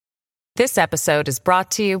This episode is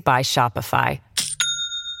brought to you by Shopify.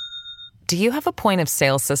 Do you have a point of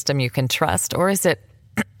sale system you can trust, or is it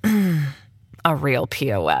a real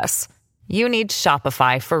POS? You need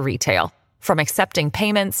Shopify for retail. From accepting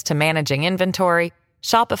payments to managing inventory,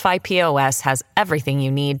 Shopify POS has everything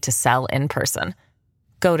you need to sell in person.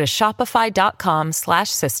 Go to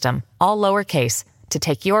shopify.com/system, all lowercase, to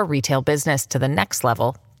take your retail business to the next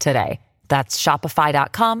level today. That's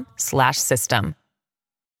shopify.com/system.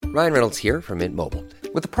 Ryan Reynolds here from Mint Mobile.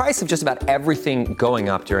 With the price of just about everything going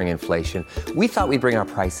up during inflation, we thought we'd bring our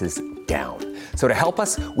prices down. So to help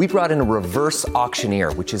us, we brought in a reverse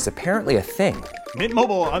auctioneer, which is apparently a thing. Mint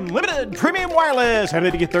Mobile Unlimited Premium Wireless. How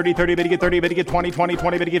to get 30, 30, how to get 30, how to get 20, 20,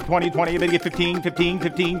 20, how to get 20, 20, how to get 15, 15,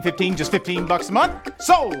 15, 15, just $15 a month?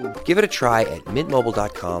 Sold! Give it a try at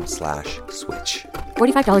mintmobile.com/switch.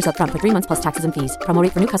 $45 up front for 3 months plus taxes and fees. Promo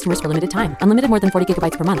rate for new customers for limited time. Unlimited more than 40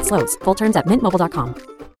 gigabytes per month. Slows full terms at mintmobile.com.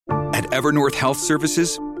 At Evernorth Health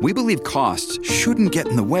Services, we believe costs shouldn't get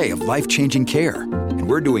in the way of life-changing care, and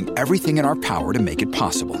we're doing everything in our power to make it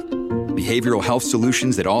possible. Behavioral health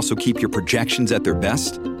solutions that also keep your projections at their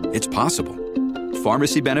best? It's possible.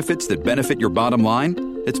 Pharmacy benefits that benefit your bottom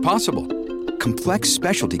line? It's possible. Complex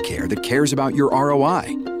specialty care that cares about your ROI?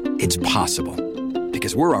 It's possible.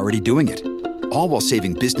 Because we're already doing it. All while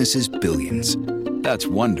saving businesses billions. That's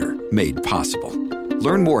Wonder made possible.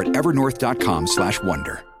 Learn more at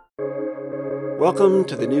evernorth.com/wonder. Welcome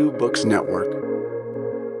to the New Books Network.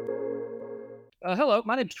 Hello,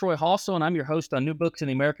 my name is Troy Halsell, and I'm your host on New Books in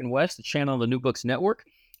the American West, the channel on the New Books Network.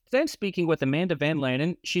 Today I'm speaking with Amanda Van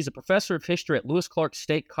Lanen. She's a professor of history at Lewis Clark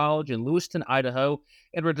State College in Lewiston, Idaho,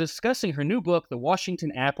 and we're discussing her new book, The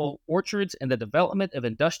Washington Apple, Orchards and the Development of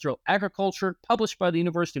Industrial Agriculture, published by the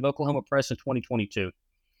University of Oklahoma Press in 2022.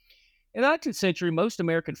 In the 19th century, most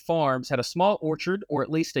American farms had a small orchard or at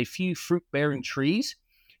least a few fruit-bearing trees.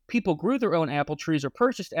 People grew their own apple trees or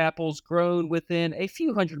purchased apples grown within a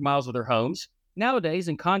few hundred miles of their homes. Nowadays,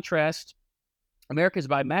 in contrast, Americans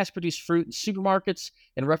buy mass-produced fruit in supermarkets,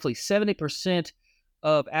 and roughly 70%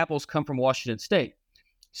 of apples come from Washington State.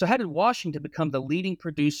 So how did Washington become the leading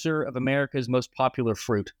producer of America's most popular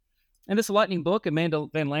fruit? In this lightning book, Amanda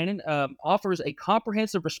Van Lanen offers a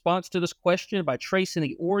comprehensive response to this question by tracing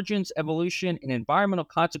the origins, evolution, and environmental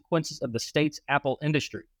consequences of the state's apple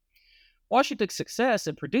industry. Washington's success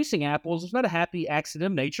in producing apples is not a happy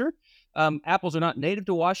accident of nature. Apples are not native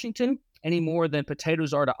to Washington any more than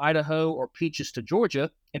potatoes are to Idaho or peaches to Georgia.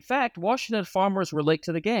 In fact, Washington farmers were late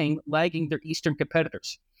to the game, lagging their eastern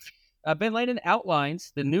competitors. Van Lanen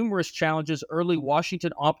outlines the numerous challenges early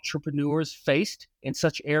Washington entrepreneurs faced in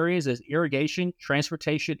such areas as irrigation,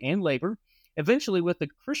 transportation, and labor. Eventually, with the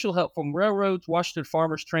crucial help from railroads, Washington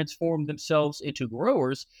farmers transformed themselves into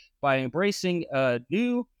growers by embracing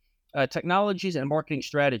new technologies and marketing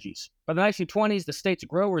strategies. By the 1920s, the state's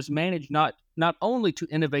growers managed not only to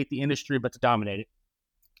innovate the industry, but to dominate it.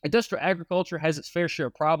 Industrial agriculture has its fair share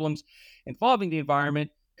of problems involving the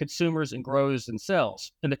environment, consumers, and growers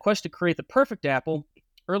themselves. In the quest to create the perfect apple,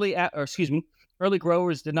 early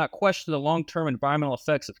growers did not question the long-term environmental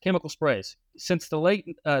effects of chemical sprays. Since the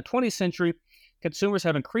late 20th century, consumers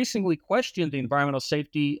have increasingly questioned the environmental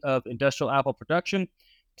safety of industrial apple production.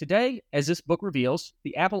 Today, as this book reveals,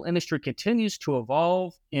 the apple industry continues to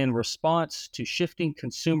evolve in response to shifting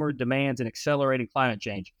consumer demands and accelerating climate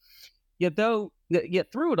change. Yet through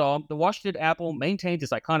it all, the Washington apple maintains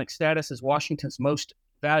its iconic status as Washington's most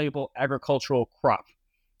valuable agricultural crop.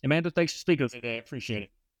 Amanda, thanks for speaking with me today. I appreciate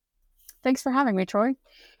it. Thanks for having me, Troy.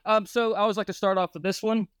 So I always like to start off with this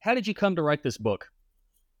one. How did you come to write this book?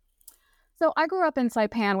 So I grew up in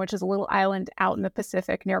Saipan, which is a little island out in the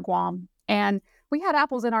Pacific near Guam. And we had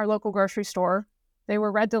apples in our local grocery store. They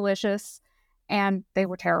were red delicious, and they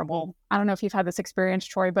were terrible. I don't know if you've had this experience,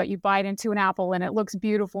 Troy, but you bite into an apple and it looks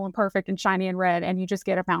beautiful and perfect and shiny and red, and you just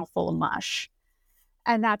get a mouthful of mush.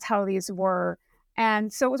 And that's how these were.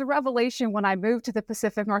 And so it was a revelation when I moved to the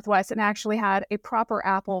Pacific Northwest and actually had a proper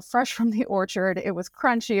apple fresh from the orchard. It was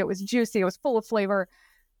crunchy, it was juicy, it was full of flavor.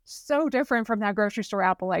 So different from that grocery store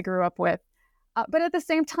apple I grew up with. But at the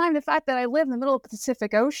same time, the fact that I live in the middle of the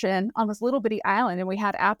Pacific Ocean on this little bitty island and we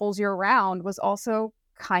had apples year round was also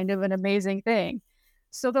kind of an amazing thing.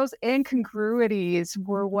 So those incongruities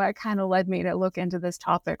were what kind of led me to look into this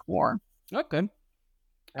topic more. Okay.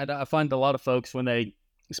 And I find a lot of folks when they,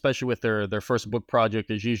 especially with their first book project,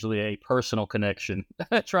 is usually a personal connection,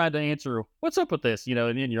 trying to answer what's up with this,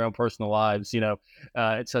 in your own personal lives, So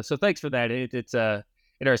thanks for that. It's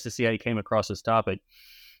interesting to see how you came across this topic.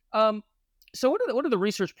 So what did the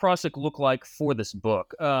research process look like for this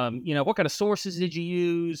book? What kind of sources did you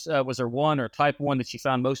use? Was there one or type one that you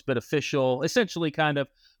found most beneficial? Essentially, kind of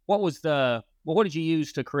what did you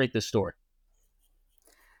use to create this story?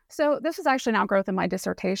 So this was actually an outgrowth of my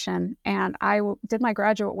dissertation, and I did my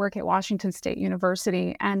graduate work at Washington State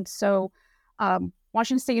University. And so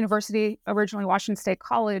Washington State University, originally Washington State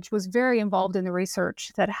College, was very involved in the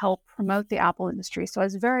research that helped promote the apple industry. So I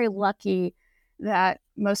was very lucky that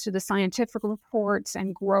most of the scientific reports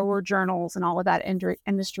and grower journals and all of that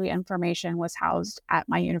industry information was housed at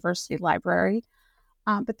my university library.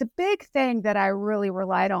 But the big thing that I really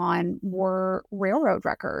relied on were railroad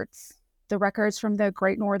records, the records from the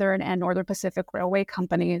Great Northern and Northern Pacific Railway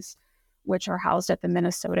companies, which are housed at the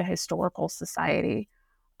Minnesota Historical Society.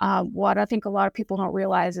 What I think a lot of people don't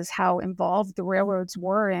realize is how involved the railroads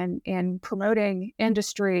were in promoting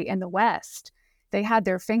industry in the West. They had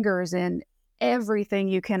their fingers in everything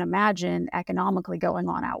you can imagine economically going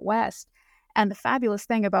on out West. And the fabulous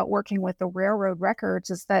thing about working with the railroad records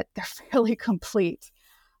is that they're fairly complete.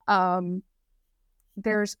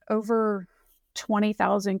 There's over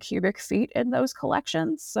 20,000 cubic feet in those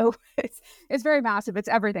collections. So it's very massive. It's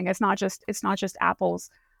everything. It's not just apples.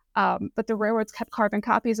 But the railroads kept carbon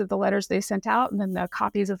copies of the letters they sent out and then the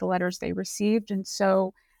copies of the letters they received. And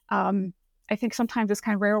so I think sometimes it's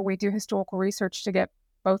kind of rare we do historical research to get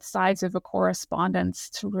both sides of a correspondence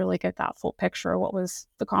to really get that full picture of what was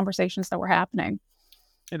the conversations that were happening.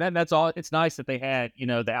 And that's all. It's nice that they had,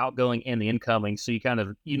 the outgoing and the incoming. So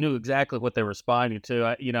you knew exactly what they were responding to.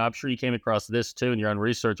 I'm sure you came across this too in your own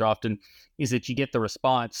research often, is that you get the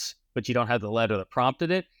response, but you don't have the letter that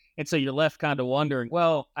prompted it. And so you're left kind of wondering,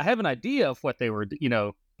 well, I have an idea of what they were,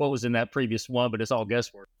 what was in that previous one, but it's all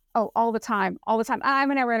guesswork. Oh, all the time. I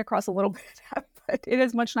mean, I ran across a little bit of that, but it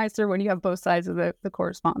is much nicer when you have both sides of the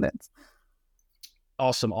correspondence.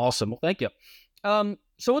 Awesome. Well, thank you.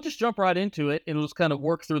 So we'll just jump right into it and we'll just kind of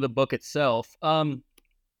work through the book itself.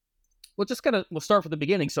 We'll start from the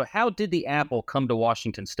beginning. So how did the apple come to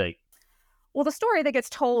Washington State? Well, the story that gets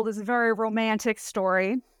told is a very romantic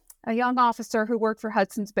story. A young officer who worked for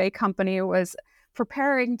Hudson's Bay Company was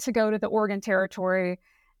preparing to go to the Oregon Territory,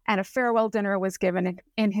 and a farewell dinner was given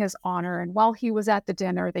in his honor. And while he was at the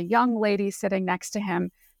dinner, the young lady sitting next to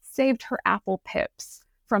him saved her apple pips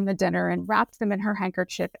from the dinner and wrapped them in her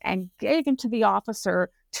handkerchief and gave them to the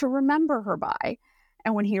officer to remember her by.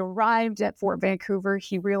 And when he arrived at Fort Vancouver,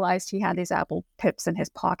 he realized he had these apple pips in his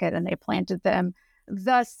pocket and they planted them,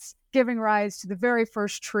 thus giving rise to the very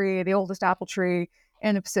first tree, the oldest apple tree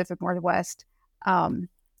in the Pacific Northwest,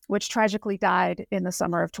 which tragically died in the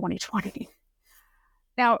summer of 2020.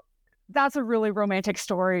 Now, that's a really romantic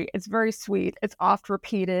story. It's very sweet. It's oft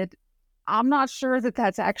repeated. I'm not sure that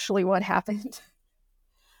that's actually what happened.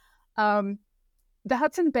 The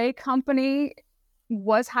Hudson Bay Company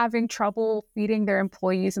was having trouble feeding their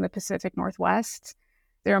employees in the Pacific Northwest.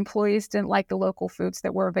 Their employees didn't like the local foods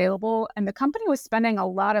that were available, and the company was spending a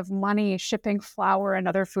lot of money shipping flour and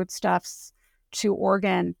other foodstuffs to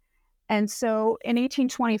Oregon. And so in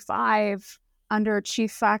 1825, under Chief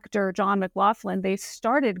Factor John McLaughlin, they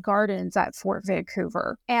started gardens at Fort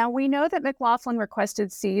Vancouver. And we know that McLaughlin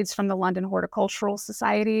requested seeds from the London Horticultural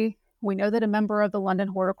Society. We know that a member of the London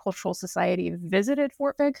Horticultural Society visited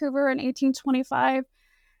Fort Vancouver in 1825.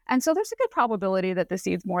 And so there's a good probability that the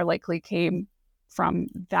seeds more likely came from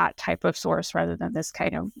that type of source rather than this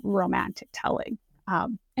kind of romantic telling.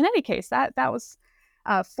 In any case, that was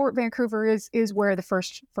Fort Vancouver is where the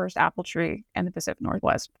first apple tree in the Pacific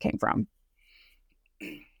Northwest came from.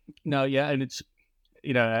 No, yeah, and it's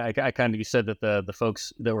I kind of, you said that the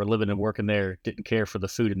folks that were living and working there didn't care for the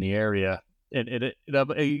food in the area, and it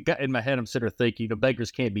got in my head. I'm sort of thinking,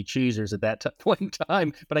 beggars can't be choosers at that point in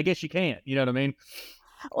time, but I guess you can't. You know what I mean?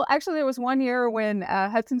 Well, actually, there was one year when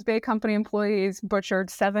Hudson's Bay Company employees butchered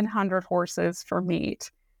 700 horses for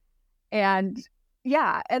meat, and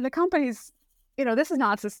the company's, this is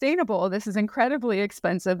not sustainable. This is incredibly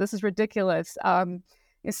expensive. This is ridiculous.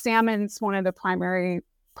 Salmon's one of the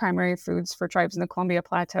primary foods for tribes in the Columbia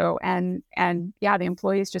Plateau, and the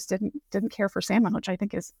employees just didn't care for salmon, which I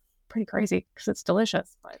think is pretty crazy because it's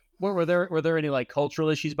delicious. But were there any like cultural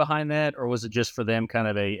issues behind that, or was it just for them kind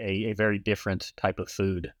of a very different type of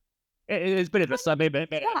food? It's been I'm just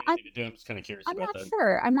kind of curious. I'm not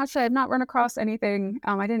sure. I've not run across anything.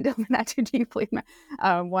 I didn't delve in that too deeply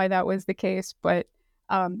why that was the case, but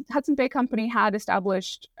Hudson Bay Company had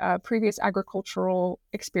established previous agricultural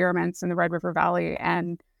experiments in the Red River Valley,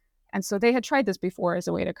 and so they had tried this before as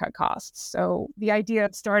a way to cut costs. So the idea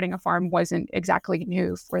of starting a farm wasn't exactly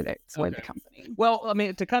new for the company. Well, I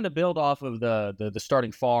mean, to kind of build off of the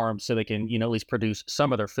starting farm, so they can at least produce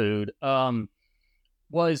some of their food.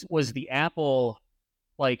 Was the apple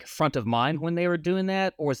like front of mind when they were doing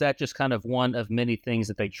that, or is that just kind of one of many things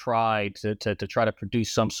that they tried to try to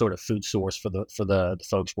produce some sort of food source for the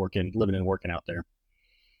folks living and working out there?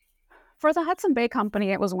 For the Hudson Bay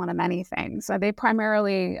Company, it was one of many things. They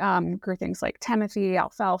primarily grew things like timothy,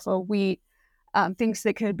 alfalfa, wheat, things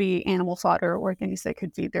that could be animal fodder or things that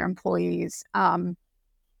could feed their employees.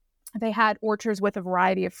 They had orchards with a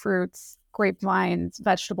variety of fruits, grapevines,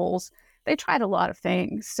 vegetables. They tried a lot of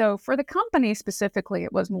things. So for the company specifically,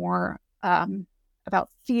 it was more about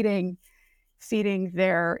feeding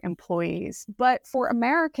their employees. But for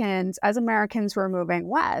Americans, as Americans were moving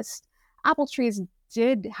west, apple trees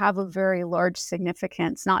did have a very large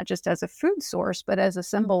significance, not just as a food source, but as a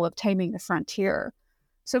symbol of taming the frontier.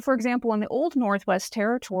 So, for example, in the old Northwest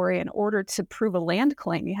Territory, in order to prove a land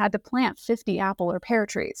claim, you had to plant 50 apple or pear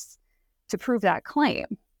trees to prove that claim.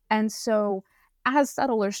 And so as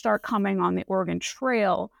settlers start coming on the Oregon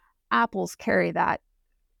Trail, apples carry that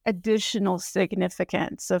additional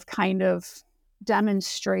significance of kind of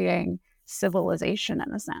demonstrating civilization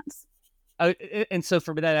in a sense. And so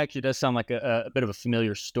for me, that actually does sound like a bit of a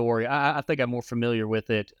familiar story. I think I'm more familiar with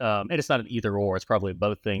it. And it's not an either or, it's probably a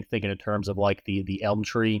both thing, thinking in terms of like the elm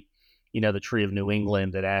tree, the tree of New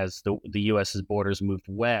England, that as the U.S.'s borders moved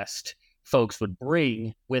west, folks would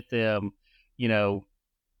bring with them,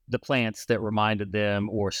 the plants that reminded them,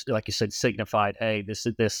 or like you said, signified, hey, this,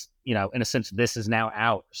 in a sense, this is now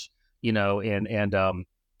ours, and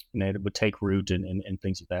it would take root and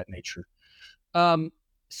things of that nature.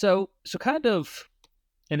 So kind of,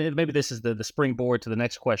 and maybe this is the springboard to the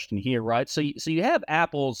next question here, right? So you have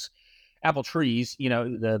apple trees,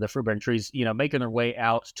 the fruit-bearing trees, making their way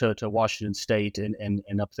out to Washington State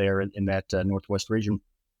and up there in that Northwest region.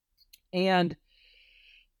 And,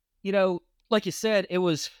 like you said, it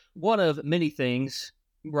was one of many things,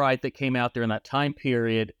 right, that came out there in that time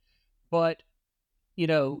period. But,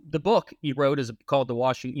 the book you wrote is called the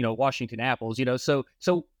Washington Apples, so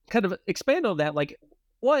kind of expand on that, like,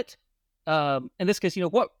 what, in this case,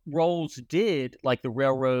 what roles did like the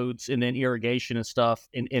railroads and then irrigation and stuff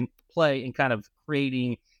in play in kind of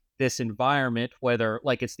creating this environment, whether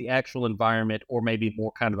like it's the actual environment or maybe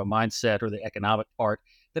more kind of a mindset or the economic part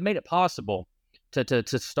that made it possible to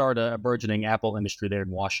start a burgeoning apple industry there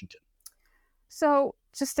in Washington? So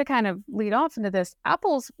just to kind of lead off into this,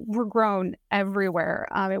 apples were grown everywhere.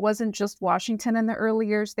 It wasn't just Washington in the early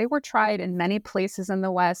years. They were tried in many places in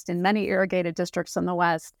the West, in many irrigated districts in the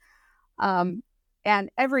West. And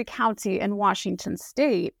every county in Washington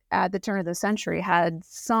State at the turn of the century had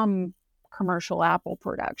some commercial apple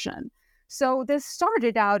production. So this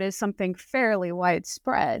started out as something fairly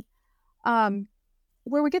widespread.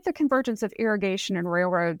 Where we get the convergence of irrigation and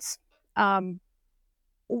railroads,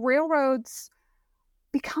 railroads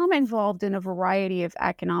become involved in a variety of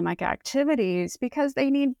economic activities because they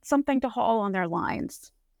need something to haul on their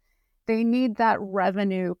lines. They need that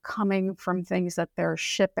revenue coming from things that they're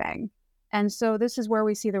shipping. And so this is where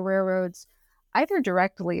we see the railroads either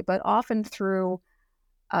directly, but often through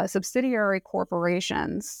subsidiary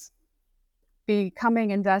corporations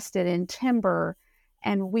becoming invested in timber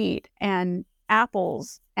and wheat and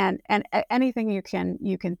apples and anything you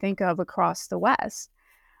can think of across the West.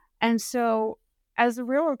 And so as the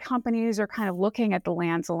railroad companies are kind of looking at the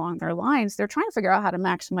lands along their lines, they're trying to figure out how to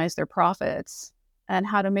maximize their profits and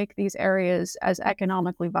how to make these areas as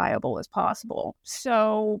economically viable as possible.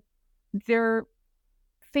 So they're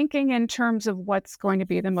thinking in terms of what's going to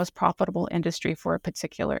be the most profitable industry for a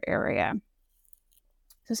particular area.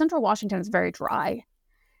 So Central Washington is very dry.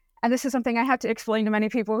 And this is something I have to explain to many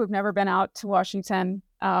people who've never been out to Washington.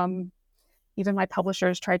 Even my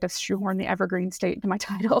publishers tried to shoehorn the Evergreen State into my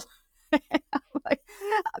title. Like,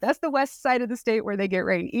 that's the west side of the state where they get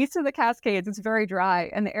rain. East of the Cascades, it's very dry.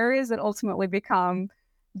 And the areas that ultimately become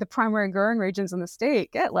the primary growing regions in the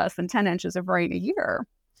state get less than 10 inches of rain a year.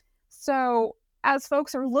 So as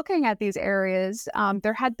folks are looking at these areas,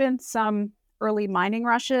 there had been some early mining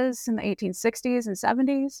rushes in the 1860s and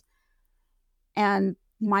 70s. And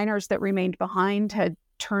miners that remained behind had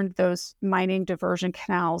turned those mining diversion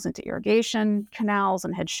canals into irrigation canals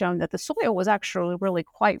and had shown that the soil was actually really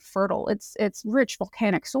quite fertile. It's rich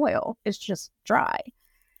volcanic soil. It's just dry.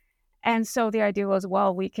 And so the idea was,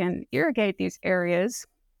 well, we can irrigate these areas.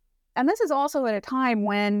 And this is also at a time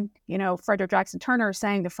when, Frederick Jackson Turner is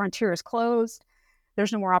saying the frontier is closed.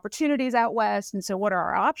 There's no more opportunities out west. And so what are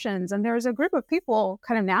our options? And there's a group of people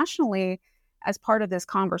kind of nationally as part of this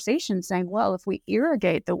conversation saying, well, if we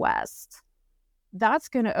irrigate the West, that's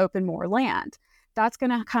going to open more land. That's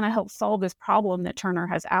going to kind of help solve this problem that Turner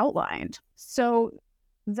has outlined. So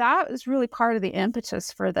that is really part of the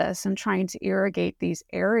impetus for this and trying to irrigate these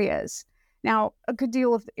areas. Now, a good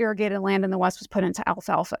deal of irrigated land in the West was put into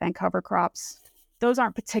alfalfa and cover crops. Those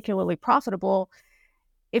aren't particularly profitable.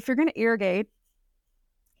 If you're going to irrigate,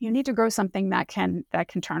 you need to grow something that can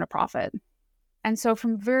turn a profit. And so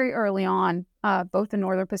from very early on, both the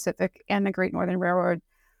Northern Pacific and the Great Northern Railroad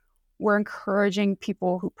were encouraging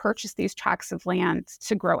people who purchased these tracts of land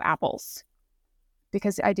to grow apples,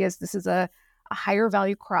 because the idea is this is a higher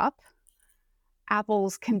value crop.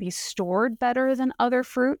 Apples can be stored better than other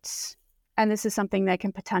fruits, and this is something that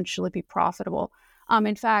can potentially be profitable.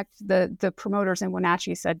 In fact, the promoters in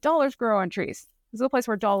Wenatchee said, dollars grow on trees. This is a place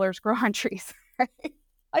where dollars grow on trees. Right?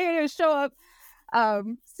 All you do is show up,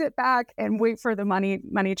 sit back, and wait for the money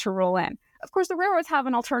to roll in. Of course, the railroads have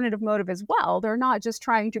an alternative motive as well. They're not just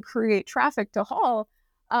trying to create traffic to haul.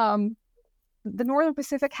 The Northern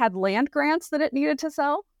Pacific had land grants that it needed to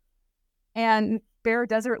sell, and bare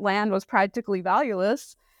desert land was practically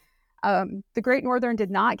valueless. The Great Northern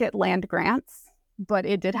did not get land grants, but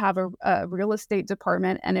it did have a real estate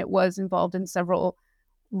department, and it was involved in several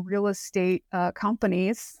real estate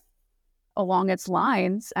companies along its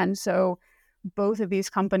lines. And so both of these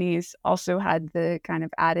companies also had the kind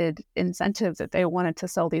of added incentive that they wanted to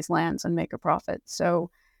sell these lands and make a profit.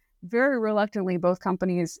 So very reluctantly, both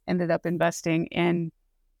companies ended up investing in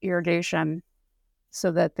irrigation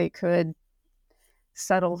so that they could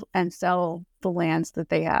settle and sell the lands that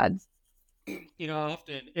they had.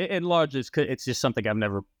 Often in large, it's just something I've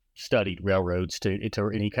never studied railroads to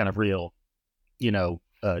any kind of real,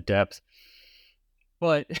 depth.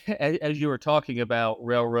 But as you were talking about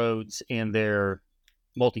railroads and their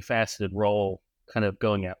multifaceted role kind of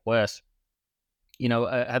going out west,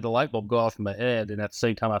 I had the light bulb go off in my head. And at the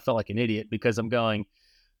same time, I felt like an idiot because I'm going,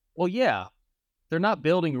 well, yeah, they're not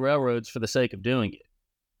building railroads for the sake of doing it.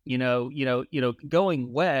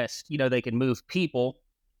 Going west, they can move people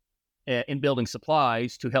in building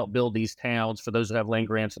supplies to help build these towns for those who have land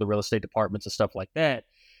grants or the real estate departments and stuff like that.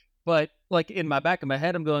 But like in my back of my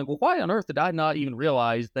head, I'm going, well, why on earth did I not even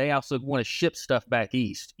realize they also want to ship stuff back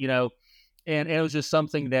east? And it was just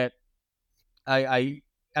something that I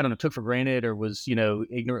don't know, took for granted or was,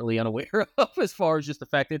 ignorantly unaware of, as far as just the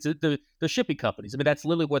fact that it's the shipping companies. I mean, that's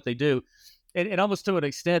literally what they do. And almost to an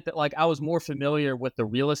extent that like I was more familiar with the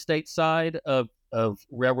real estate side of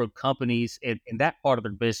railroad companies and that part of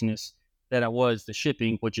their business than I was the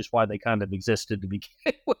shipping, which is why they kind of existed to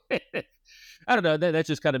begin with. I don't know. That's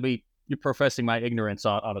just kind of me. You're professing my ignorance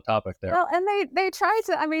on a topic there. Well, and they try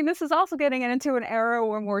to, this is also getting into an era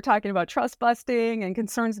when we're talking about trust busting and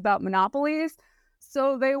concerns about monopolies.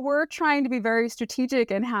 So they were trying to be very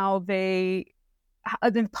strategic in how the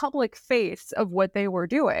public face of what they were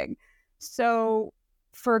doing. So,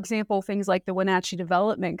 for example, things like the Wenatchee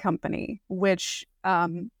Development Company, which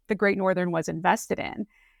the Great Northern was invested in.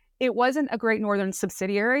 It wasn't a Great Northern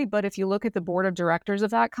subsidiary, but if you look at the board of directors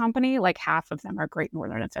of that company, like half of them are Great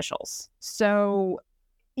Northern officials. So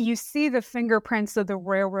you see the fingerprints of the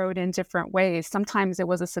railroad in different ways. Sometimes it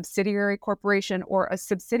was a subsidiary corporation or a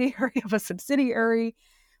subsidiary of a subsidiary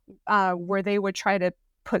where they would try to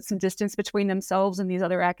put some distance between themselves and these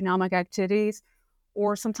other economic activities.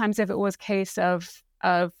 Or sometimes if it was a case of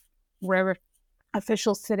railroad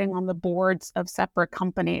officials sitting on the boards of separate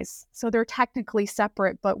companies. So they're technically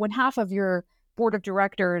separate, but when half of your board of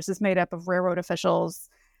directors is made up of railroad officials,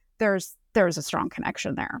 there's a strong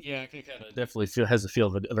connection there. Yeah, I think it definitely has a feel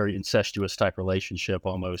of a very incestuous type relationship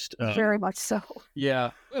almost. Very much so.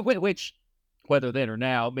 Yeah, which whether then or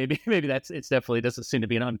now, maybe it's definitely doesn't seem to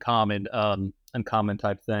be an uncommon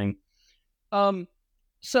type thing.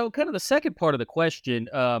 So kind of the second part of the question,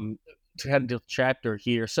 to kind of do the chapter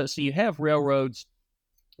here. So you have railroads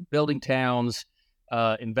building towns,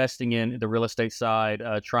 investing in the real estate side,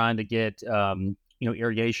 trying to get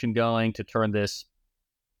irrigation going to turn this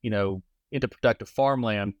into productive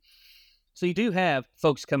farmland. So you do have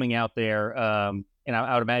folks coming out there, and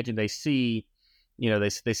I would imagine they see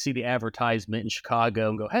they see the advertisement in Chicago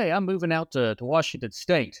and go, hey, I'm moving out to Washington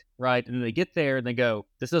State, right? And then they get there and they go,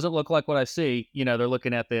 this doesn't look like what I see. They're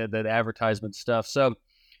looking at the advertisement stuff. So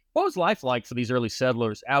what was life like for these early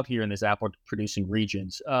settlers out here in these apple-producing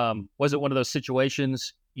regions? Was it one of those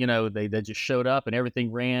situations, they just showed up and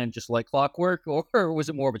everything ran just like clockwork, or was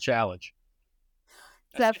it more of a challenge?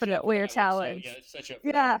 Definitely a challenge. Yeah, it's such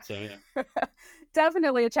a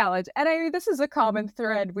Definitely a challenge. And this is a common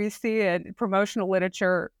thread we see in promotional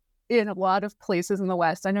literature in a lot of places in the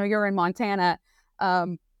West. I know you're in Montana.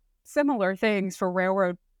 Similar things for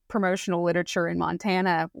railroad promotional literature in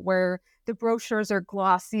Montana, where the brochures are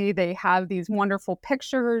glossy. They have these wonderful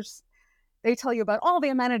pictures. They tell you about all the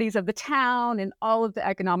amenities of the town and all of the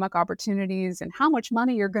economic opportunities and how much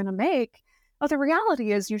money you're going to make. But the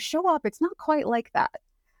reality is you show up, it's not quite like that.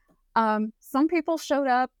 Some people showed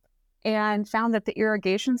up and found that the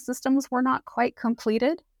irrigation systems were not quite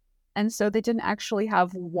completed. And so they didn't actually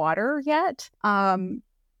have water yet.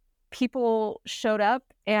 People showed up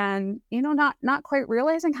and, not quite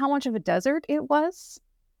realizing how much of a desert it was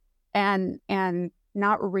and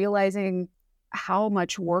not realizing how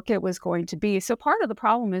much work it was going to be. So part of the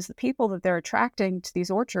problem is the people that they're attracting to these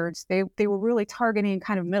orchards, they were really targeting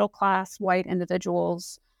kind of middle-class white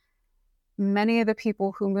individuals. Many of the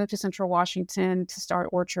people who moved to Central Washington to start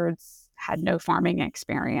orchards had no farming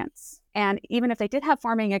experience. And even if they did have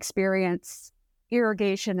farming experience,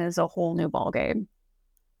 irrigation is a whole new ballgame.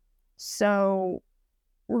 So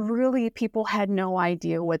really, people had no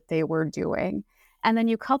idea what they were doing. And then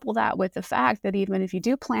you couple that with the fact that even if you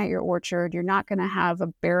do plant your orchard, you're not going to have a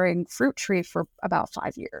bearing fruit tree for about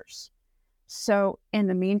 5 years. So in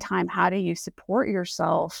the meantime, how do you support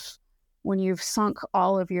yourself when you've sunk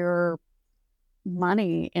all of your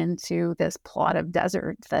money into this plot of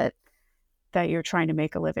desert that you're trying to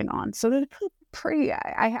make a living on? So the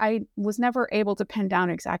I was never able to pin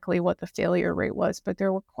down exactly what the failure rate was, but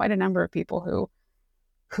there were quite a number of people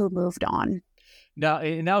who moved on. Now,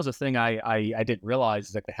 and that was the thing I didn't realize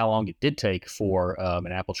exactly how long it did take for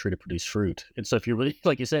an apple tree to produce fruit. And so if you're really,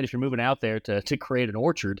 like you said, if you're moving out there to create an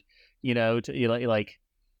orchard, you're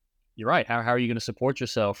right. How are you going to support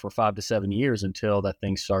yourself for 5 to 7 years until that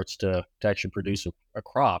thing starts to actually produce a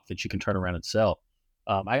crop that you can turn around and sell?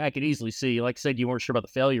 I could easily see, like I said, you weren't sure about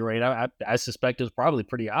the failure rate. I suspect it was probably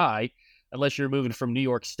pretty high, unless you're moving from New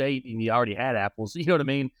York State and you already had apples. You know what I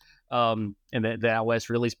mean? And the out west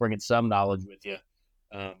really is bringing some knowledge with you.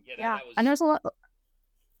 And there's a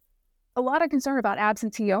lot of concern about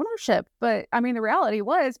absentee ownership, but I mean, the reality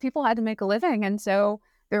was people had to make a living, and so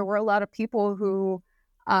there were a lot of people who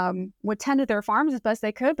would tend to their farms as best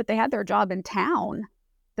they could, but they had their job in town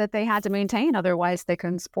that they had to maintain, otherwise they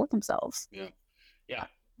couldn't support themselves. Yeah.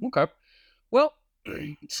 Okay. Well,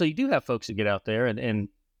 so you do have folks that get out there, and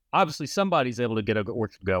obviously somebody's able to get a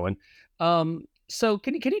orchard going. So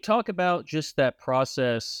can you talk about just that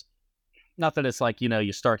process? Not that it's like,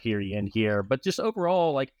 you start here, you end here, but just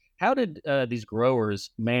overall, like, how did these growers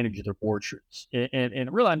manage their orchards?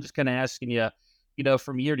 And really, I'm just kind of asking you,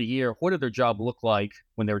 from year to year, what did their job look like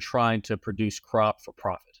when they were trying to produce crop for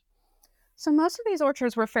profit? So most of these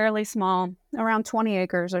orchards were fairly small, around 20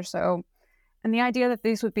 acres or so. And the idea that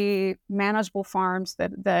these would be manageable farms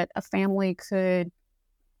that a family could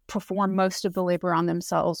perform most of the labor on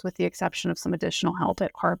themselves, with the exception of some additional help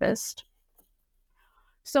at harvest.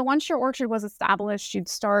 So once your orchard was established, you'd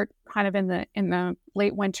start kind of in the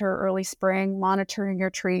late winter, early spring, monitoring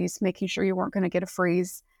your trees, making sure you weren't going to get a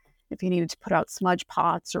freeze. If you needed to put out smudge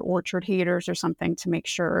pots or orchard heaters or something to make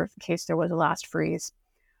sure, in case there was a last freeze.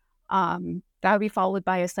 That would be followed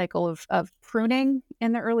by a cycle of pruning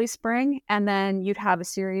in the early spring, and then you'd have a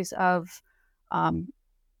series of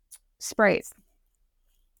sprays.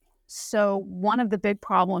 So one of the big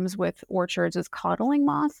problems with orchards is codling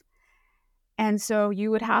moth. And so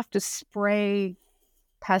you would have to spray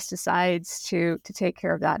pesticides to take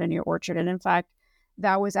care of that in your orchard. And in fact,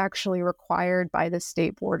 that was actually required by the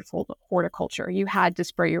State Board of Horticulture. You had to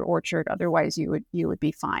spray your orchard, otherwise you would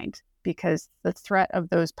be fined, because the threat of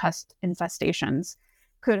those pest infestations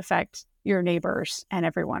could affect your neighbors and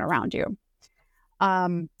everyone around you.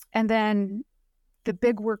 And then the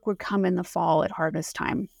big work would come in the fall at harvest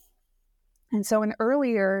time. And so in the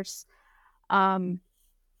early years,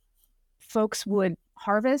 folks would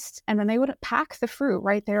harvest and then they would pack the fruit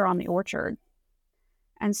right there on the orchard.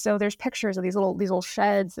 And so there's pictures of these little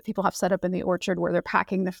sheds that people have set up in the orchard where they're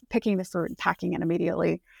picking the fruit and packing it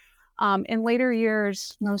immediately. In later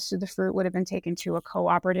years, most of the fruit would have been taken to a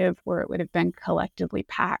cooperative where it would have been collectively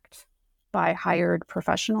packed by hired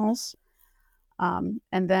professionals. And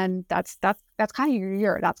then that's kind of your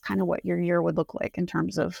year. That's kind of what your year would look like in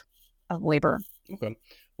terms of labor. Okay.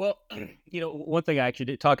 Well, one thing I actually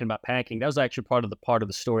did, talking about packing, that was actually part of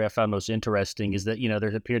the story I found most interesting, is that,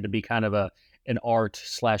 there appeared to be kind of an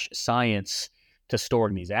art/science to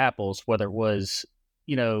storing these apples, whether it was,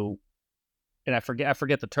 and I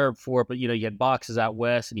forget the term for it, but, you had boxes out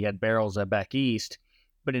west and you had barrels out back east.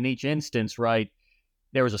 But in each instance, right,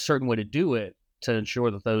 there was a certain way to do it to ensure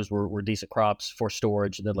that those were decent crops for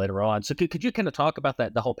storage and then later on. So could you kind of talk about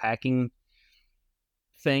that, the whole packing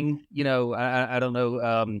thing? I don't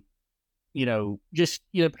know,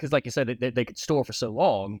 because like you said, they could store for so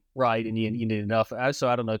long, right? And you need enough. So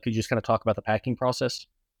I don't know, could you just kind of talk about the packing process?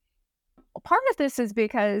 Part of this is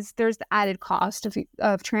because there's the added cost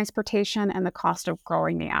of transportation and the cost of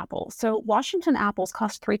growing the apple. So Washington apples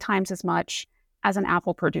cost 3 times as much as an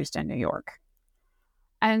apple produced in New York.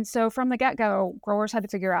 And so from the get-go, growers had to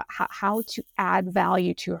figure out how to add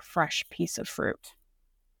value to a fresh piece of fruit.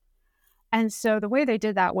 And so the way they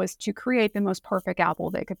did that was to create the most perfect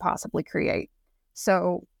apple they could possibly create.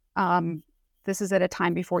 So this is at a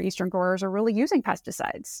time before Eastern growers are really using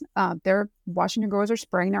pesticides. Washington growers are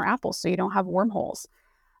spraying their apples so you don't have wormholes.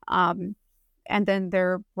 And then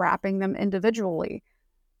they're wrapping them individually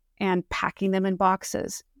and packing them in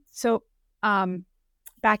boxes. So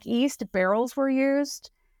back east, barrels were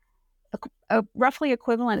used, roughly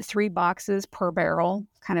equivalent 3 boxes per barrel,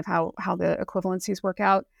 kind of how the equivalencies work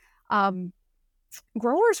out.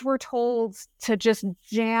 Growers were told to just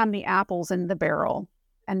jam the apples in the barrel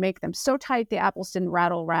and make them so tight the apples didn't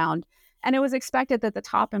rattle around. And it was expected that the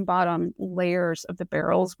top and bottom layers of the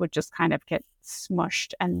barrels would just kind of get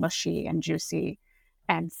smushed and mushy and juicy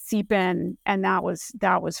and seep in, and that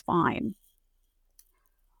was fine.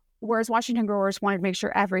 Whereas Washington growers wanted to make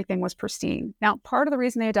sure everything was pristine. Now, part of the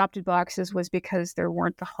reason they adopted boxes was because there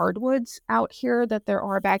weren't the hardwoods out here that there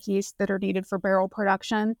are back east that are needed for barrel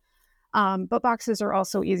production. But boxes are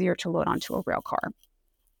also easier to load onto a rail car.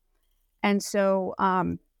 And so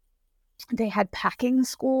they had packing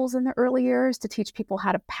schools in the early years to teach people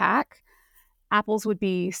how to pack. Apples would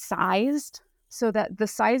be sized so that the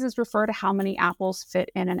sizes refer to how many apples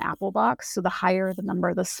fit in an apple box. So the higher the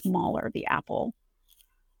number, the smaller the apple.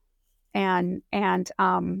 And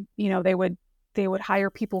they would hire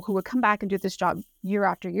people who would come back and do this job year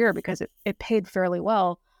after year because it paid fairly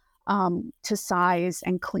well to size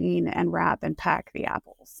and clean and wrap and pack the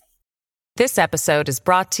apples. This episode is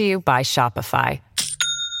brought to you by Shopify.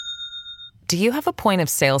 Do you have a point of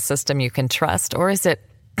sale system you can trust, or is it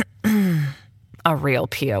a real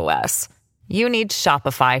POS? You need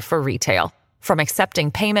Shopify for retail. From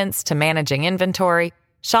accepting payments to managing inventory,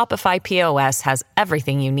 Shopify POS has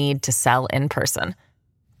everything you need to sell in person.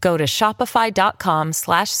 Go to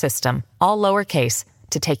shopify.com/system, all lowercase,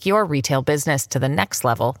 to take your retail business to the next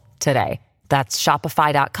level today. That's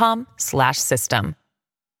shopify.com/system.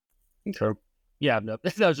 Okay. Yeah, no,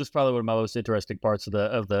 that was just probably one of my most interesting parts of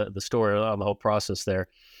the story on the whole process there.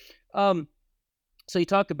 So you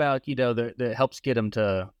talk about, that helps get them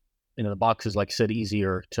to, the boxes, like I said,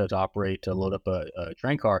 easier to operate, to load up a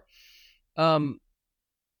train car.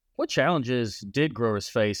 What challenges did growers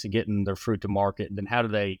face in getting their fruit to market, and then how do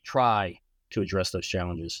they try to address those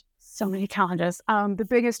challenges? So many challenges. The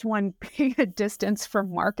biggest one being a distance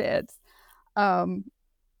from markets. The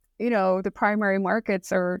primary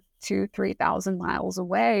markets are 2,000-3,000 miles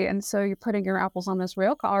away. And so you're putting your apples on this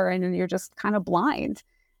rail car and you're just kind of blind.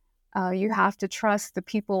 You have to trust the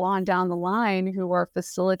people on down the line who are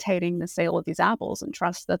facilitating the sale of these apples and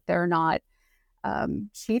trust that they're not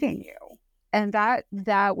cheating you. And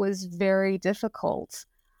that was very difficult.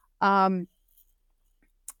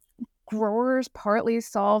 Growers partly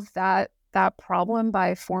solved that problem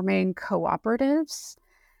by forming cooperatives.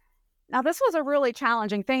 Now, this was a really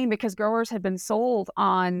challenging thing because growers had been sold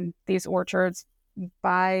on these orchards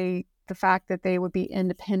by the fact that they would be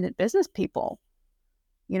independent business people.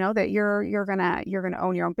 That you're gonna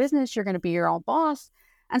own your own business, you're gonna be your own boss.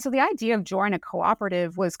 And so the idea of joining a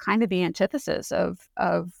cooperative was kind of the antithesis of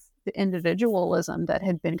the individualism that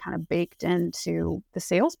had been kind of baked into the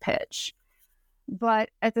sales pitch. But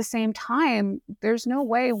at the same time, there's no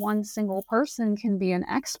way one single person can be an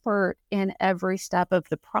expert in every step of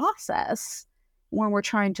the process when we're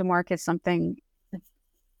trying to market something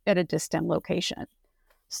at a distant location.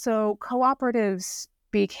 So cooperatives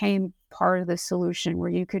became part of the solution where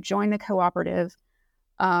you could join the cooperative.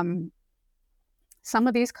 Some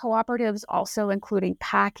of these cooperatives also including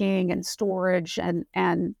packing and storage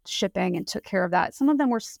and shipping and took care of that. Some of them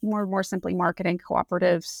were more simply marketing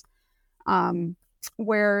cooperatives,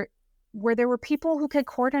 where there were people who could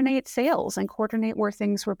coordinate sales and coordinate where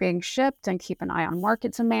things were being shipped and keep an eye on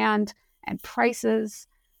market demand and prices,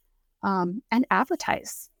 and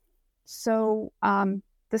advertise. So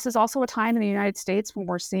this is also a time in the United States when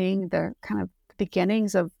we're seeing the kind of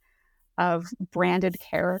beginnings of branded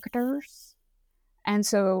characters. And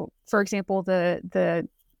so, for example, the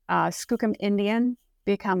Skookum Indian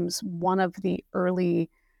becomes one of the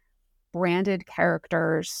early branded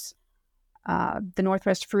characters. The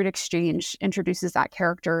Northwest Fruit Exchange introduces that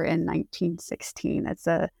character in 1916. It's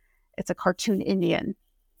a cartoon Indian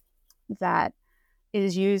that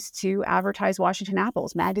is used to advertise Washington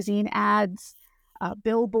apples, magazine ads,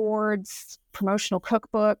 billboards, promotional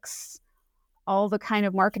cookbooks, all the kind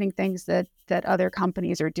of marketing things that other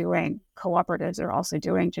companies are doing. Cooperatives are also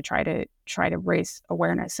doing to try to raise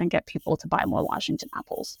awareness and get people to buy more Washington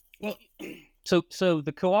apples. Well, so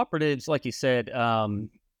the cooperatives, like you said, no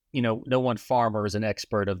one farmer is an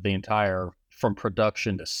expert of the entire from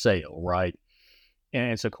production to sale, right?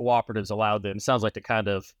 And so cooperatives allow them, it sounds like the kind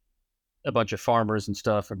of a bunch of farmers and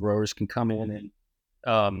stuff and growers can come in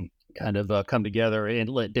and come together and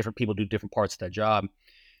let different people do different parts of that job.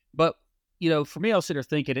 But, for me, I was sitting there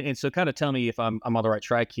thinking, and so kind of tell me if I'm on the right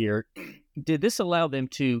track here. Did this allow them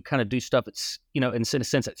to kind of do stuff that's, in a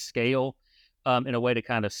sense at scale, in a way to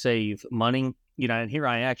kind of save money? And here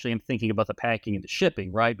I actually am thinking about the packing and the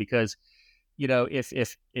shipping, right? Because,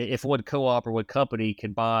 if one co-op or one company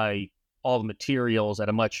can buy all the materials at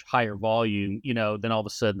a much higher volume, then all of a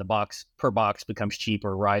sudden the box per box becomes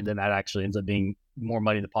cheaper, right? Then that actually ends up being more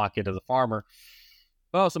money in the pocket of the farmer.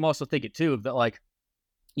 But I'm also thinking too that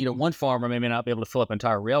one farmer may not be able to fill up an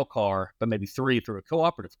entire rail car, but maybe 3 through a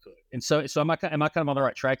cooperative could. And so am I kind of on the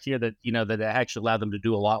right track here that, that it actually allowed them to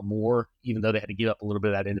do a lot more, even though they had to give up a little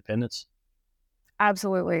bit of that independence?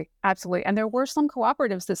 Absolutely. Absolutely. And there were some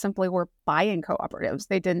cooperatives that simply were buying cooperatives.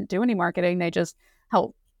 They didn't do any marketing. They just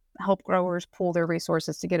help growers pool their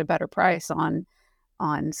resources to get a better price on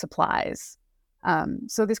supplies.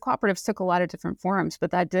 So these cooperatives took a lot of different forms,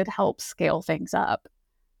 but that did help scale things up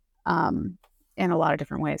in a lot of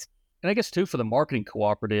different ways. And I guess too, for the marketing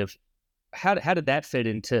cooperative, how did that fit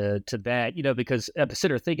into that? Because I'm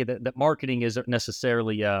sitting there thinking that marketing isn't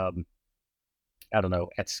necessarily, I don't know,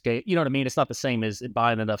 at scale. You know what I mean? It's not the same as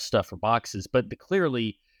buying enough stuff for boxes, but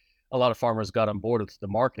clearly a lot of farmers got on board with the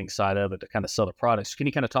marketing side of it to kind of sell the products. Can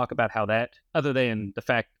you kind of talk about how that, other than the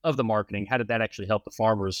fact of the marketing, how did that actually help the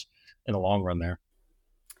farmers in the long run there?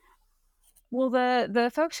 Well, the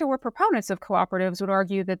folks who were proponents of cooperatives would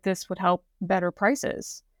argue that this would help better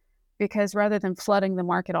prices, because rather than flooding the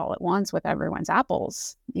market all at once with everyone's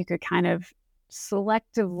apples, you could kind of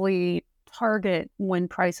selectively target when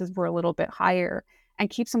prices were a little bit higher and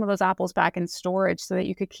keep some of those apples back in storage so that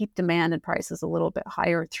you could keep demand and prices a little bit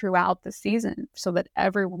higher throughout the season so that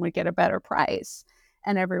everyone would get a better price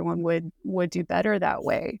and everyone would do better that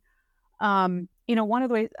way. One of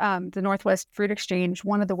the ways, the Northwest Fruit Exchange,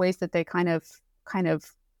 one of the ways that they kind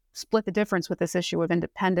of split the difference with this issue of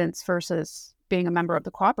independence versus being a member of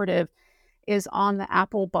the cooperative is on the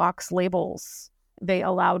apple box labels. They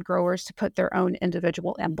allowed growers to put their own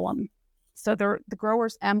individual emblem. So the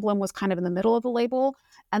grower's emblem was kind of in the middle of the label,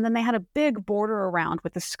 and then they had a big border around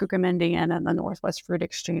with the Skookum Indian and the Northwest Fruit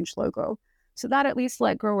Exchange logo. So that at least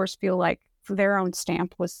let growers feel like their own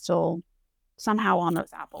stamp was still somehow on those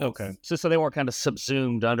apples. Okay, so they weren't kind of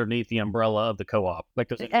subsumed underneath the umbrella of the co-op, like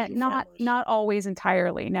those. Not always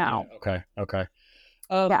entirely. No. Yeah, okay.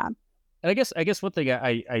 Yeah. And I guess one thing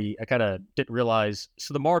I kind of didn't realize.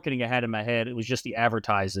 So the marketing I had in my head, it was just the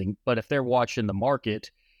advertising. But if they're watching the market,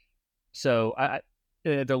 so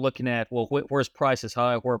they're looking at, well, where's prices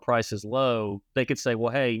high, where price is low. They could say,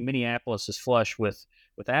 well, hey, Minneapolis is flush with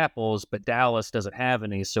apples, but Dallas doesn't have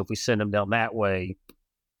any. So if we send them down that way,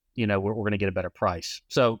 we're going to get a better price.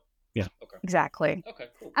 So, yeah. Okay. Exactly. Okay,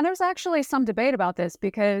 cool. And there's actually some debate about this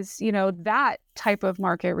because, that type of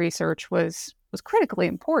market research was critically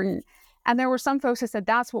important. And there were some folks who said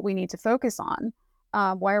that's what we need to focus on.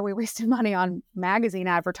 Why are we wasting money on magazine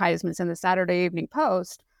advertisements in the Saturday Evening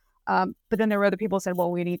Post? But then there were other people who said,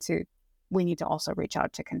 well, we need to also reach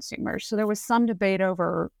out to consumers. So there was some debate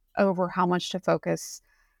over how much to focus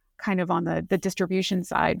kind of on the distribution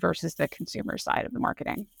side versus the consumer side of the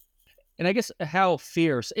marketing. And I guess how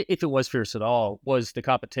fierce, if it was fierce at all, was the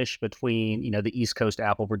competition between, the East Coast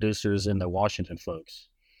apple producers and the Washington folks?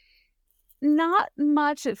 Not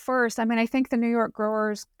much at first. I mean, I think the New York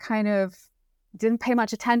growers kind of didn't pay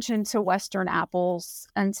much attention to Western apples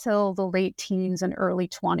until the late teens and early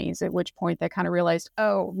 20s, at which point they kind of realized,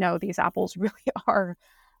 oh, no, these apples really are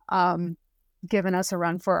giving us a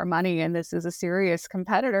run for our money, and this is a serious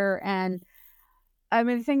competitor. And I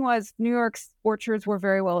mean, the thing was, New York's orchards were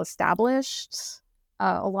very well established.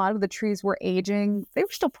 A lot of the trees were aging. They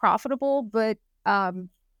were still profitable, but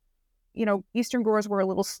Eastern growers were a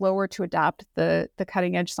little slower to adopt the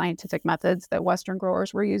cutting edge scientific methods that Western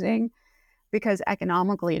growers were using, because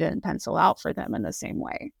economically it didn't pencil out for them in the same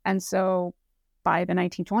way. And so by the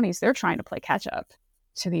 1920s, they're trying to play catch up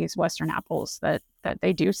to these Western apples that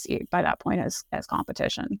they do see by that point as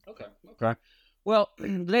competition. Okay. Well, the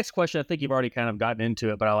next question, I think you've already kind of gotten into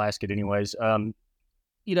it, but I'll ask it anyways. Why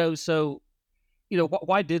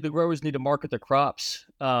did the growers need to market their crops?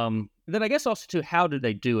 Then I guess also too, how did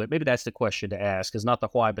they do it? Maybe that's the question to ask, is not the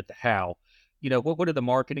why, but the how. What are the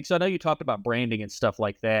marketing? So I know you talked about branding and stuff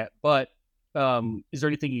like that, but is there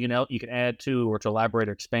anything you can add to or to elaborate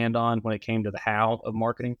or expand on when it came to the how of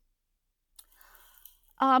marketing?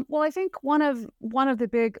 Well, I think one of the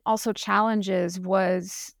big also challenges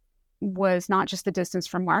was not just the distance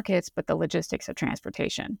from markets, but the logistics of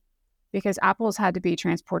transportation. because apples had to be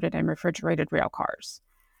transported in refrigerated rail cars.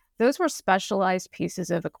 Those were specialized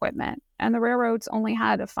pieces of equipment, and the railroads only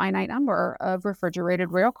had a finite number of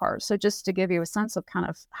refrigerated rail cars. So just to give you a sense of kind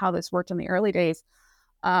of how this worked in the early days,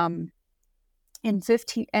 in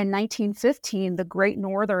 1915, the Great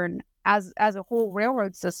Northern, as a whole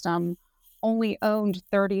railroad system, only owned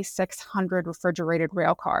 3,600 refrigerated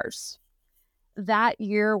rail cars. That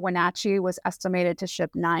year, Wenatchee was estimated to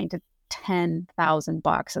ship 9,000 to 10,000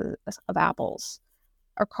 boxes of apples,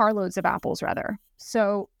 or carloads of apples, rather.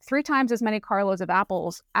 So 3 times as many carloads of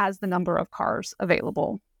apples as the number of cars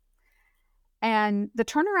available. And the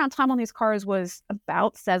turnaround time on these cars was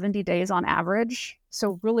about 70 days on average,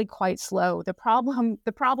 so really quite slow. The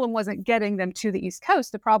problem wasn't getting them to the East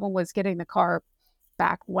Coast. The problem was getting the car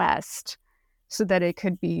back west so that it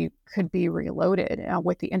could be reloaded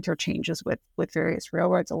with the interchanges with various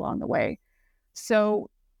railroads along the way.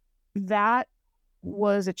 So that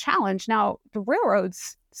was a challenge. Now, the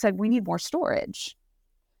railroads said we need more storage.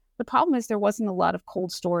 The problem is there wasn't a lot of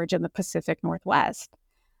cold storage in the Pacific Northwest.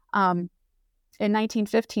 In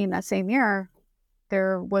 1915, that same year,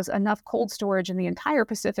 there was enough cold storage in the entire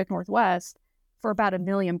Pacific Northwest for about 1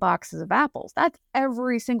 million boxes of apples. That's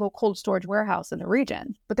every single cold storage warehouse in the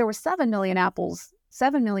region. But there were 7 million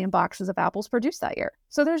boxes of apples produced that year.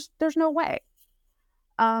 So there's no way.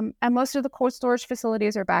 And most of the cold storage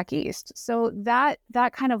facilities are back east. So that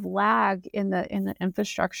kind of lag in the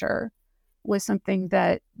infrastructure was something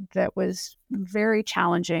that was very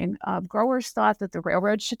challenging. Growers thought that the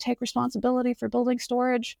railroad should take responsibility for building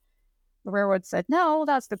storage. The railroad said, no,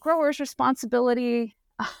 that's the grower's responsibility.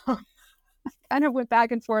 Kind of went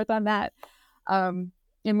back and forth on that. In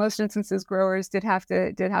most instances, growers did have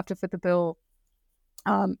to foot the bill.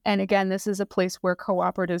 And again, this is a place where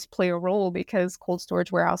cooperatives play a role because cold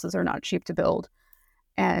storage warehouses are not cheap to build.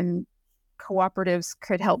 And cooperatives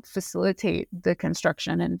could help facilitate the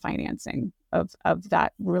construction and financing of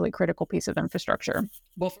that really critical piece of infrastructure.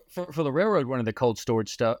 Well, for the railroad running the cold storage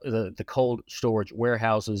stuff, the cold storage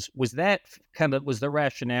warehouses, was the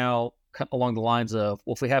rationale along the lines of,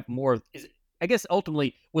 well, if we have more, I guess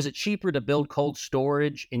ultimately, was it cheaper to build cold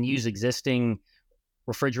storage and use existing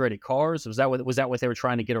refrigerated cars? Was that what they were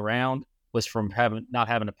trying to get around? Was from not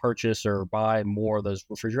having to purchase or buy more of those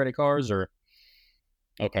refrigerated cars, or?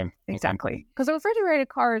 Okay. Exactly. Because the refrigerated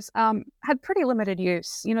cars had pretty limited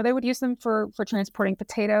use. They would use them for transporting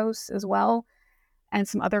potatoes as well and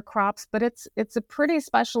some other crops, but it's a pretty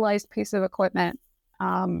specialized piece of equipment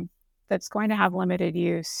that's going to have limited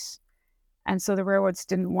use. And so the railroads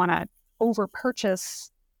didn't want to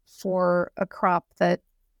over-purchase for a crop that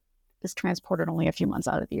is transported only a few months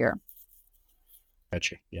out of the year.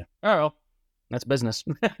 Gotcha. Yeah. Oh, well, that's business.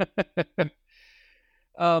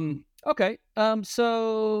 Okay.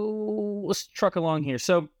 So let's truck along here.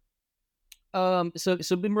 So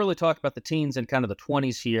we've been really talking about the teens and kind of the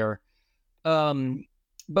 20s here.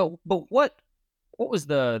 But what was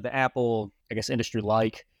the Apple, I guess, industry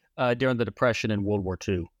like during the Depression and World War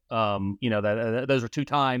II? Those were 2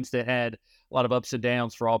 times that had a lot of ups and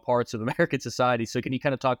downs for all parts of American society. So can you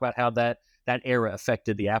kind of talk about how that era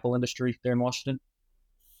affected the Apple industry there in Washington?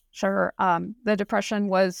 Sure. The Depression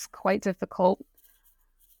was quite difficult.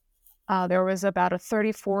 There was about a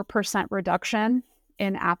 34% reduction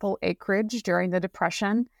in apple acreage during the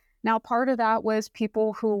Depression. Now, part of that was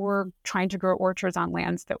people who were trying to grow orchards on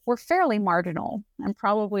lands that were fairly marginal and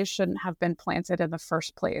probably shouldn't have been planted in the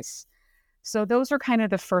first place. So those are kind of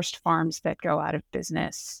the first farms that go out of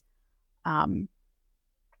business. But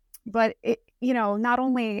not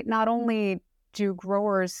only do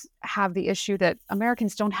growers have the issue that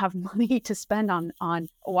Americans don't have money to spend on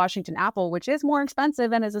a Washington apple, which is more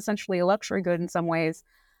expensive and is essentially a luxury good in some ways.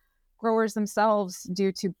 Growers themselves,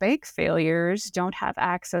 due to bank failures, don't have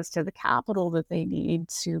access to the capital that they need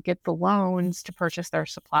to get the loans to purchase their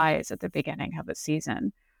supplies at the beginning of the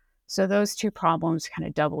season. So those 2 problems kind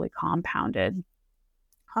of doubly compounded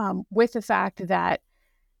with the fact that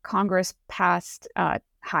Congress passed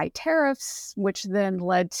high tariffs, which then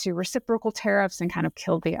led to reciprocal tariffs and kind of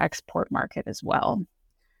killed the export market as well.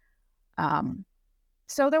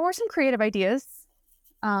 So there were some creative ideas.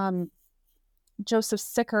 Joseph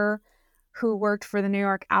Sicker, who worked for the New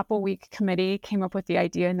York Apple Week Committee, came up with the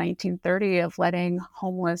idea in 1930 of letting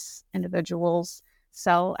homeless individuals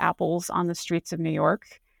sell apples on the streets of New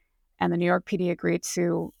York. And the New York PD agreed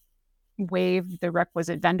to waive the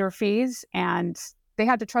requisite vendor fees, and they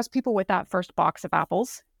had to trust people with that first box of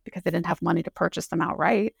apples because they didn't have money to purchase them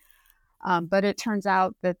outright. But it turns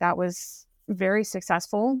out that was very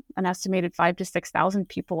successful. An estimated 5,000 to 6,000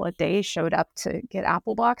 people a day showed up to get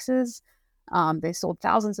apple boxes. They sold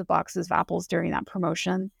thousands of boxes of apples during that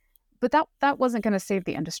promotion. But that wasn't going to save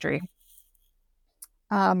the industry.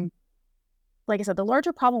 Like I said, the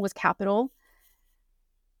larger problem was capital.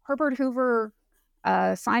 Herbert Hoover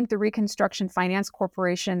signed the Reconstruction Finance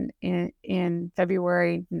Corporation in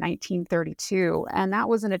February 1932, and that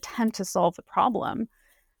was an attempt to solve the problem.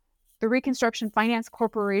 The Reconstruction Finance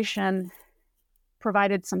Corporation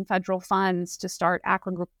provided some federal funds to start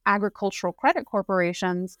agricultural credit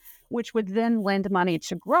corporations, which would then lend money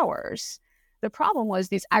to growers. The problem was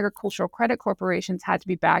these agricultural credit corporations had to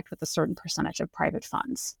be backed with a certain percentage of private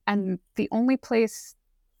funds. And the only place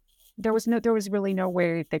there was really no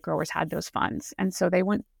way that growers had those funds. And so they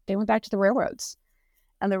went back to the railroads.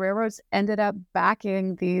 And the railroads ended up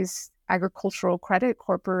backing these agricultural credit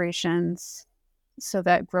corporations so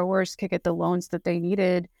that growers could get the loans that they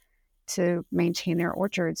needed to maintain their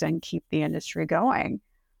orchards and keep the industry going.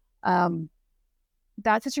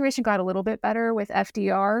 That situation got a little bit better with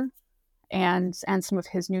FDR and some of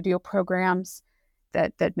his New Deal programs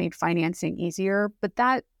that made financing easier, but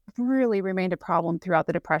that really remained a problem throughout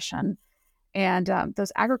the Depression. And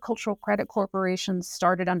those agricultural credit corporations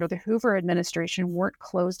started under the Hoover administration weren't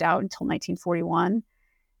closed out until 1941,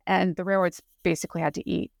 and the railroads basically had to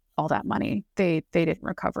eat all that money. They didn't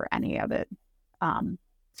recover any of it.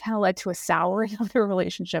 Kind of led to a souring of the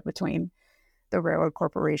relationship between the railroad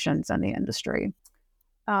corporations and the industry.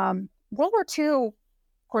 World War II, of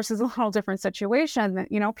course, is a little different situation.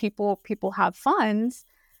 You know, people have funds,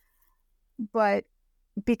 but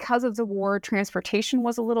because of the war, transportation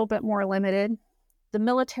was a little bit more limited. The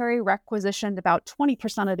military requisitioned about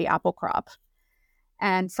 20% of the apple crop,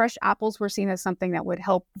 and fresh apples were seen as something that would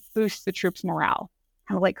help boost the troops' morale.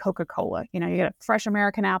 Kind of like Coca-Cola. You know, you get a fresh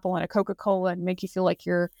American apple and a Coca-Cola and make you feel like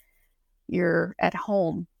you're at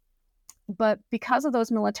home. But because of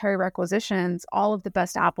those military requisitions, all of the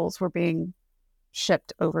best apples were being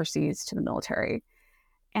shipped overseas to the military.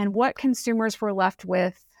 And what consumers were left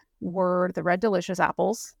with were the Red Delicious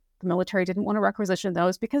apples. The military didn't want to requisition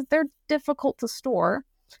those because they're difficult to store.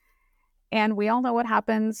 And we all know what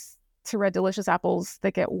happens to Red Delicious apples.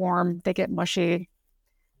 They get warm, they get mushy.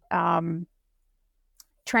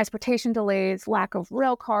 Transportation delays, lack of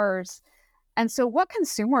rail cars. And so what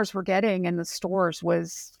consumers were getting in the stores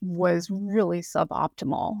was really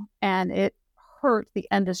suboptimal, and it hurt the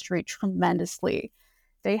industry tremendously.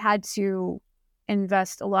 They had to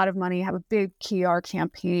invest a lot of money, have a big PR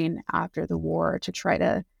campaign after the war to try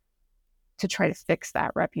to fix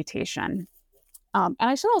that reputation. And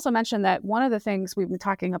I should also mention that one of the things we've been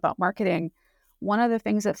talking about marketing, one of the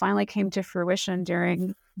things that finally came to fruition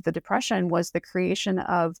during the Depression was the creation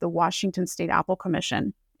of the Washington State Apple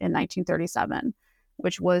Commission in 1937,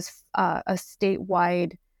 which was a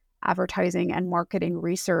statewide advertising and marketing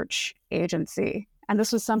research agency. And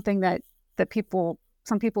this was something that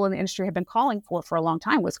some people in the industry had been calling for a long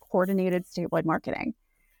time, was coordinated statewide marketing.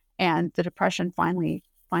 And the Depression finally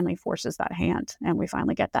forces that hand, and we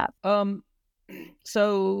finally get that.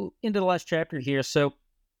 So into the last chapter here. So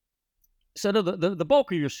the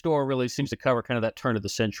bulk of your store really seems to cover kind of that turn of the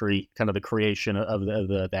century, kind of the creation of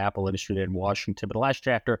the apple industry there in Washington. But the last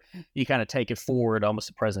chapter, you kind of take it forward almost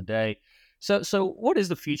to present day. So what is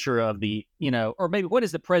the future of the, or maybe what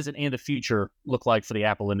does the present and the future look like for the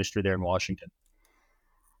apple industry there in Washington?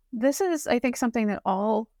 This is, I think, something that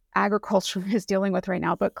all agriculture is dealing with right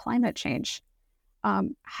now, but climate change.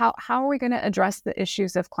 How are we going to address the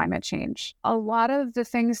issues of climate change? A lot of the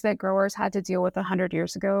things that growers had to deal with 100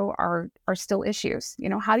 years ago are still issues.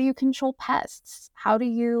 How do you control pests? How do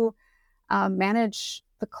you manage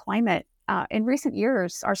the climate? In recent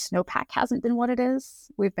years, our snowpack hasn't been what it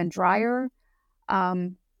is. We've been drier.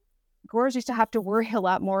 Growers used to have to worry a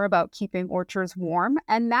lot more about keeping orchards warm.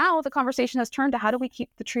 And now the conversation has turned to how do we keep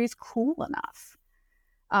the trees cool enough?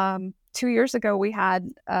 2 years ago, we had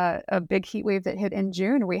a big heat wave that hit in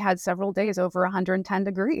June. We had several days over 110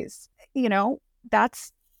 degrees.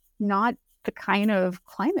 That's not the kind of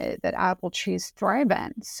climate that apple trees thrive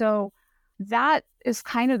in. So that is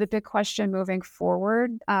kind of the big question moving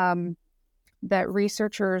forward that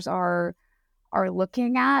researchers are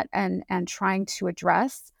looking at and trying to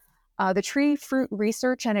address. The Tree Fruit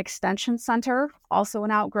Research and Extension Center, also an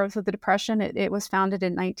outgrowth of the Depression. It was founded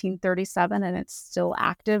in 1937, and it's still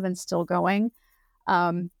active and still going.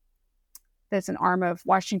 It's an arm of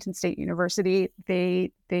Washington State University.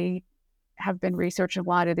 They have been researching a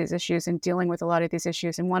lot of these issues and dealing with a lot of these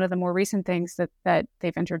issues. And one of the more recent things that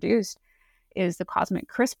they've introduced is the Cosmic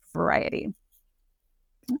Crisp variety,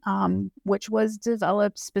 which was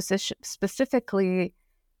developed specifically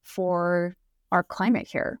for our climate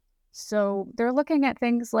here. So they're looking at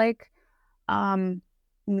things like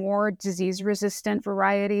more disease-resistant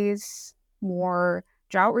varieties, more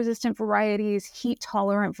drought-resistant varieties,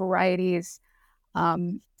 heat-tolerant varieties.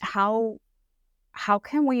 How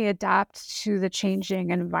can we adapt to the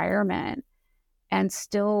changing environment and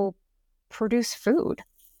still produce food?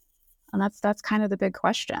 And that's kind of the big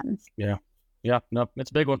question. Yeah. No,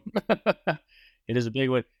 it's a big one. It is a big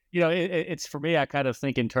one. It's for me, I kind of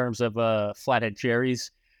think in terms of flathead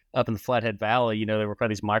cherries up in the Flathead Valley. They were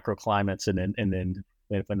kind of these microclimates, and then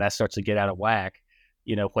when that starts to get out of whack,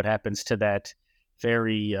 what happens to that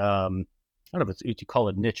very I don't know if you call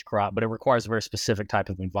it niche crop, but it requires a very specific type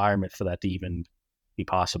of environment for that to even be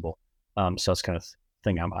possible. So it's kind of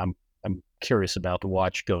thing I'm curious about to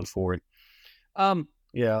watch going forward.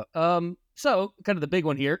 So kind of the big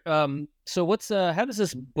one here. So how does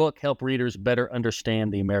this book help readers better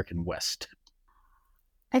understand the American West?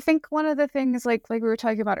 I think one of the things, like we were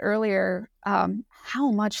talking about earlier,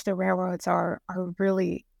 how much the railroads are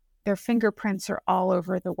really, their fingerprints are all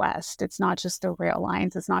over the West. It's not just the rail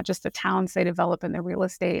lines. It's not just the towns they develop in the real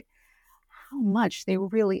estate. How much they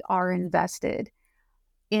really are invested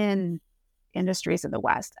in industries in the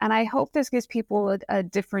West. And I hope this gives people a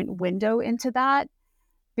different window into that,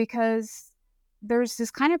 because there's this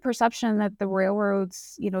kind of perception that the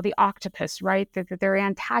railroads, the octopus, right, that they're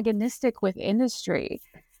antagonistic with industry.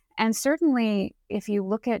 And certainly, if you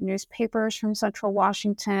look at newspapers from Central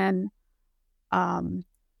Washington,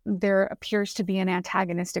 there appears to be an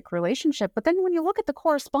antagonistic relationship. But then when you look at the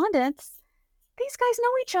correspondence, these guys know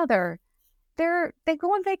each other. They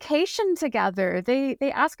go on vacation together.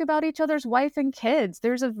 They ask about each other's wife and kids.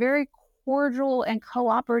 There's a very cordial and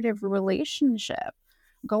cooperative relationship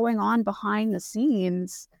going on behind the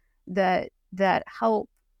scenes that help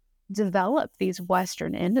develop these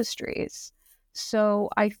Western industries. So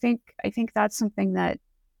I think that's something that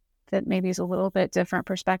maybe is a little bit different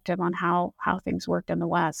perspective on how things worked in the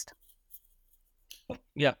West.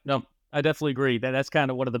 Yeah, no, I definitely agree. That's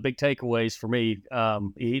kind of one of the big takeaways for me,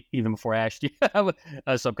 even before I asked you.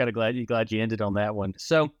 So I'm kind of glad you ended on that one.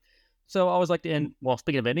 So I always like to end, well,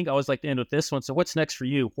 speaking of ending, I always like to end with this one. So what's next for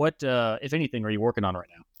you? What, if anything, are you working on right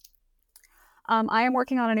now? I am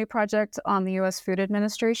working on a new project on the U.S. Food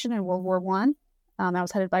Administration in World War I. That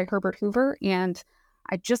was headed by Herbert Hoover. And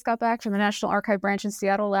I just got back from the National Archive branch in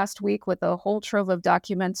Seattle last week with a whole trove of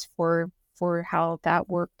documents for how that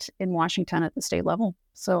worked in Washington at the state level.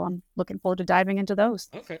 So I'm looking forward to diving into those.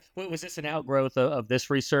 Okay. Well, was this an outgrowth of this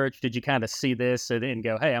research? Did you kind of see this and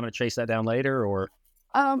go, hey, I'm going to chase that down later, or?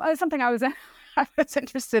 Something I was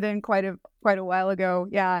interested in quite a while ago.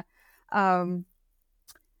 Yeah.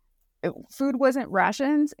 Food wasn't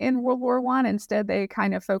rationed in World War I. Instead, they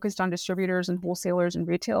kind of focused on distributors and wholesalers and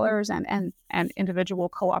retailers and individual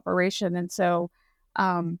cooperation. And so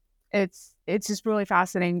it's just really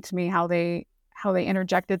fascinating to me how they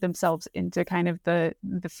interjected themselves into kind of the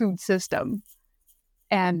food system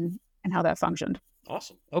and how that functioned.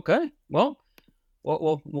 Awesome. Okay. Well,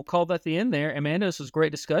 we'll call that the end there. Amanda, this was a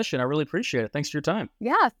great discussion. I really appreciate it. Thanks for your time.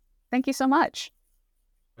 Yeah. Thank you so much.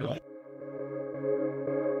 Bye.